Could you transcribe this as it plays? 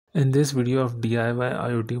In this video of DIY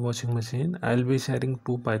IoT washing machine, I'll be sharing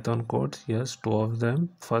two Python codes. Yes, two of them.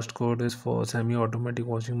 First code is for semi-automatic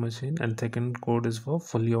washing machine and second code is for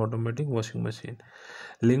fully automatic washing machine.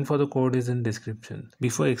 Link for the code is in description.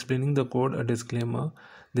 Before explaining the code, a disclaimer.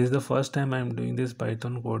 This is the first time I'm doing this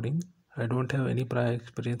Python coding. I don't have any prior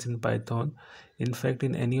experience in Python. In fact,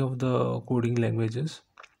 in any of the coding languages.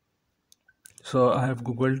 So I have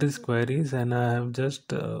googled these queries and I have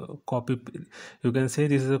just you can say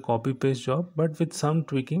this is a copy paste job, but with some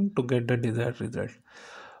tweaking to get the desired result,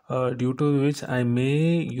 due to which I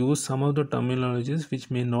may use some of the terminologies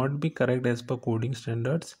which may not be correct as per coding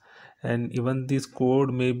standards, and even this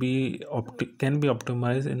code may be can be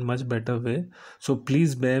optimized in much better way. So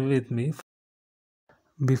please bear with me.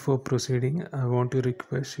 Before proceeding, I want to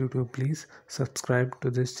request you to please subscribe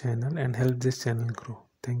to this channel and help this channel grow.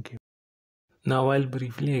 Thank you. Now I'll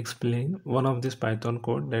briefly explain one of this Python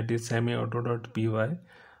code, that is semi-auto.py,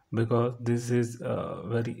 because this is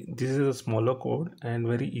a smaller code and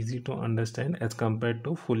very easy to understand as compared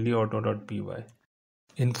to fully auto.py.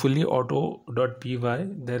 In fully auto.py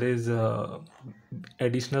there is a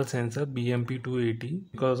additional sensor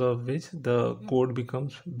BMP280, because of which the code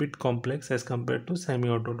becomes a bit complex as compared to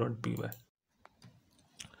semi-auto.py.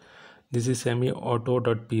 This is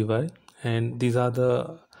semi-auto.py and these are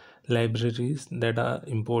the libraries that are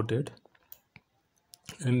imported.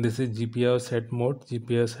 And this is GPIO set mode.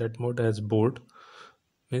 GPIO set mode has board,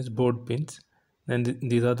 means board pins, and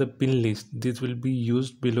these are the pin list. This will be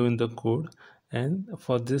used below in the code, and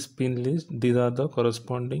for this pin list these are the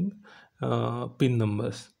corresponding pin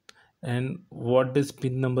numbers. And what this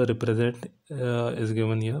pin number represent is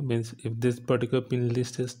given here, means if this particular pin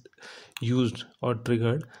list is used or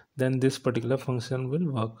triggered, then this particular function will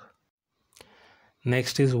work.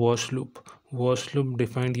 Next is wash loop. Wash loop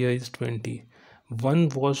defined here is 20. One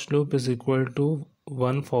wash loop is equal to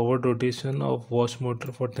one forward rotation of wash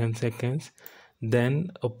motor for 10 seconds,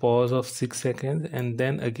 then a pause of 6 seconds, and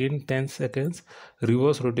then again 10 seconds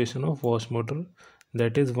reverse rotation of wash motor.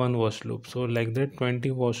 That is one wash loop. So like that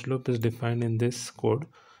 20 wash loop is defined in this code,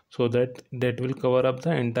 so that will cover up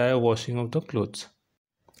the entire washing of the clothes.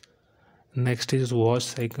 Next is wash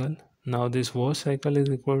cycle. Now this wash cycle is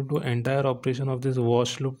equal to entire operation of this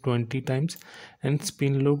wash loop 20 times and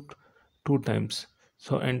spin loop 2 times.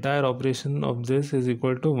 So entire operation of this is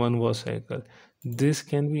equal to one wash cycle. This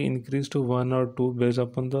can be increased to 1 or 2 based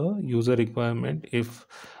upon the user requirement. If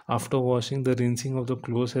after washing the rinsing of the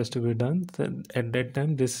clothes has to be done, then at that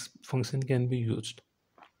time this function can be used.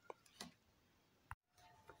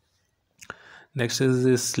 Next is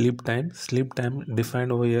this sleep time. Sleep time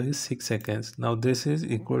defined over here is 6 seconds. Now this is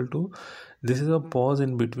equal to, this is a pause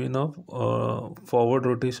in between of forward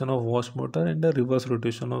rotation of wash motor and the reverse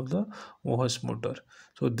rotation of the wash motor.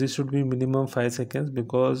 So this should be minimum 5 seconds,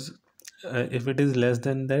 because if it is less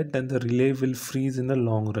than that, then the relay will freeze in the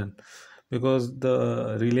long run, because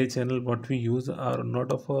the relay channel what we use are not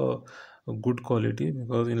of a good quality,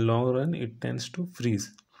 because in long run it tends to freeze.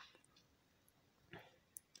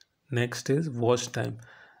 Next is wash time.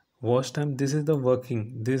 Wash time, this is the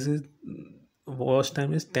working. This is wash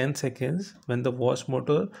time is 10 seconds when the wash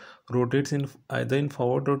motor rotates in either in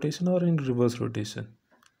forward rotation or in reverse rotation.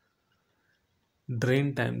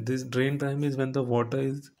 Drain time, this drain time is when the water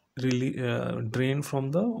is really drained from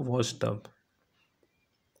the wash tub.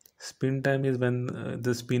 Spin time is when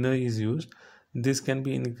the spinner is used. This can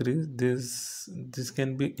be increased, this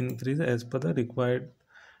can be increased as per the required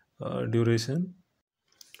duration.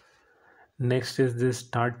 Next is this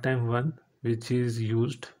start time 1, which is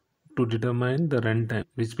used to determine the runtime,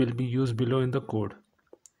 which will be used below in the code.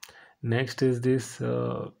 Next is this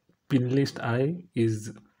pin list I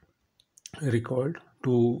is recalled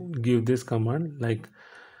to give this command like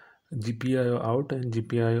GPIO out and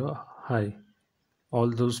GPIO high, all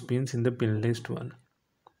those pins in the pin list 1.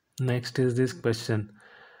 Next is this question.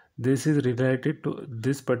 This is related to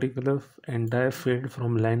this particular entire field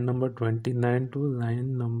from line number 29 to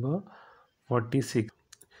line number 46.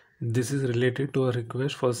 This is related to a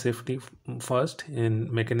request for safety first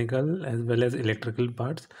in mechanical as well as electrical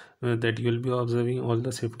parts, that you will be observing all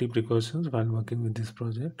the safety precautions while working with this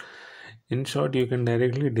project. In short, you can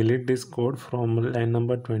directly delete this code from line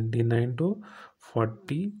number 29 to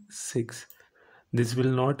 46. This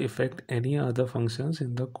will not affect any other functions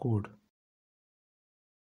in the code.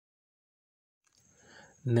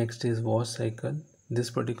 Next is wash cycle. This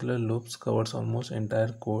particular loops covers almost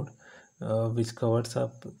entire code, which covers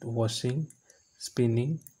up washing,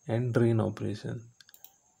 spinning and drain operation.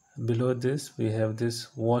 Below this we have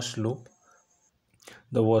this wash loop.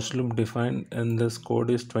 The wash loop defined in this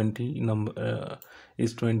code is 20,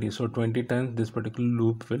 so 20 times this particular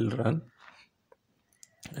loop will run,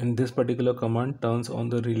 and this particular command turns on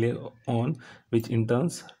the relay on, which in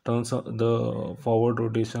turns turns on the forward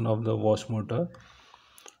rotation of the wash motor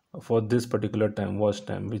for this particular time, watch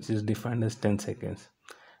time, which is defined as 10 seconds.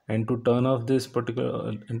 And to turn off this particular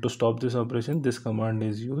and to stop this operation, this command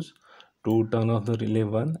is used to turn off the relay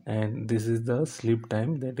 1, and this is the sleep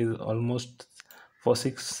time, that is almost for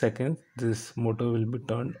 6 seconds this motor will be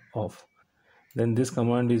turned off. Then this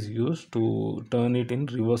command is used to turn it in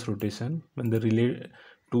reverse rotation when the relay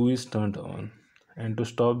 2 is turned on. And to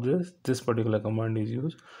stop this particular command is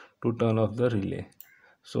used to turn off the relay.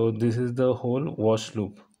 So this is the whole wash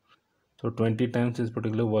loop. So 20 times this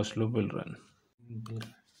particular wash loop will run.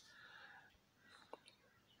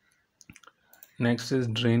 Next is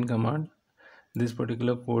drain command. This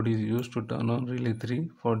particular code is used to turn on relay 3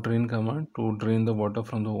 for drain command to drain the water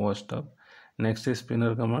from the wash tub. Next is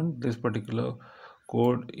spinner command. This particular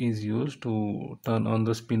code is used to turn on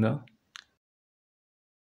the spinner,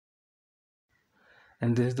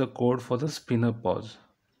 and this is the code for the spinner pause.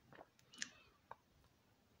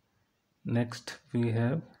 Next we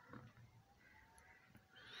have,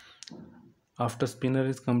 after spinner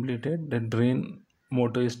is completed, the drain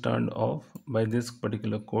motor is turned off by this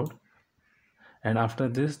particular code, and after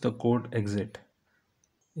this the code exit.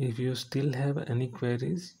 If you still have any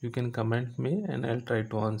queries, you can comment me and I'll try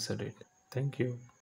to answer it. Thank you.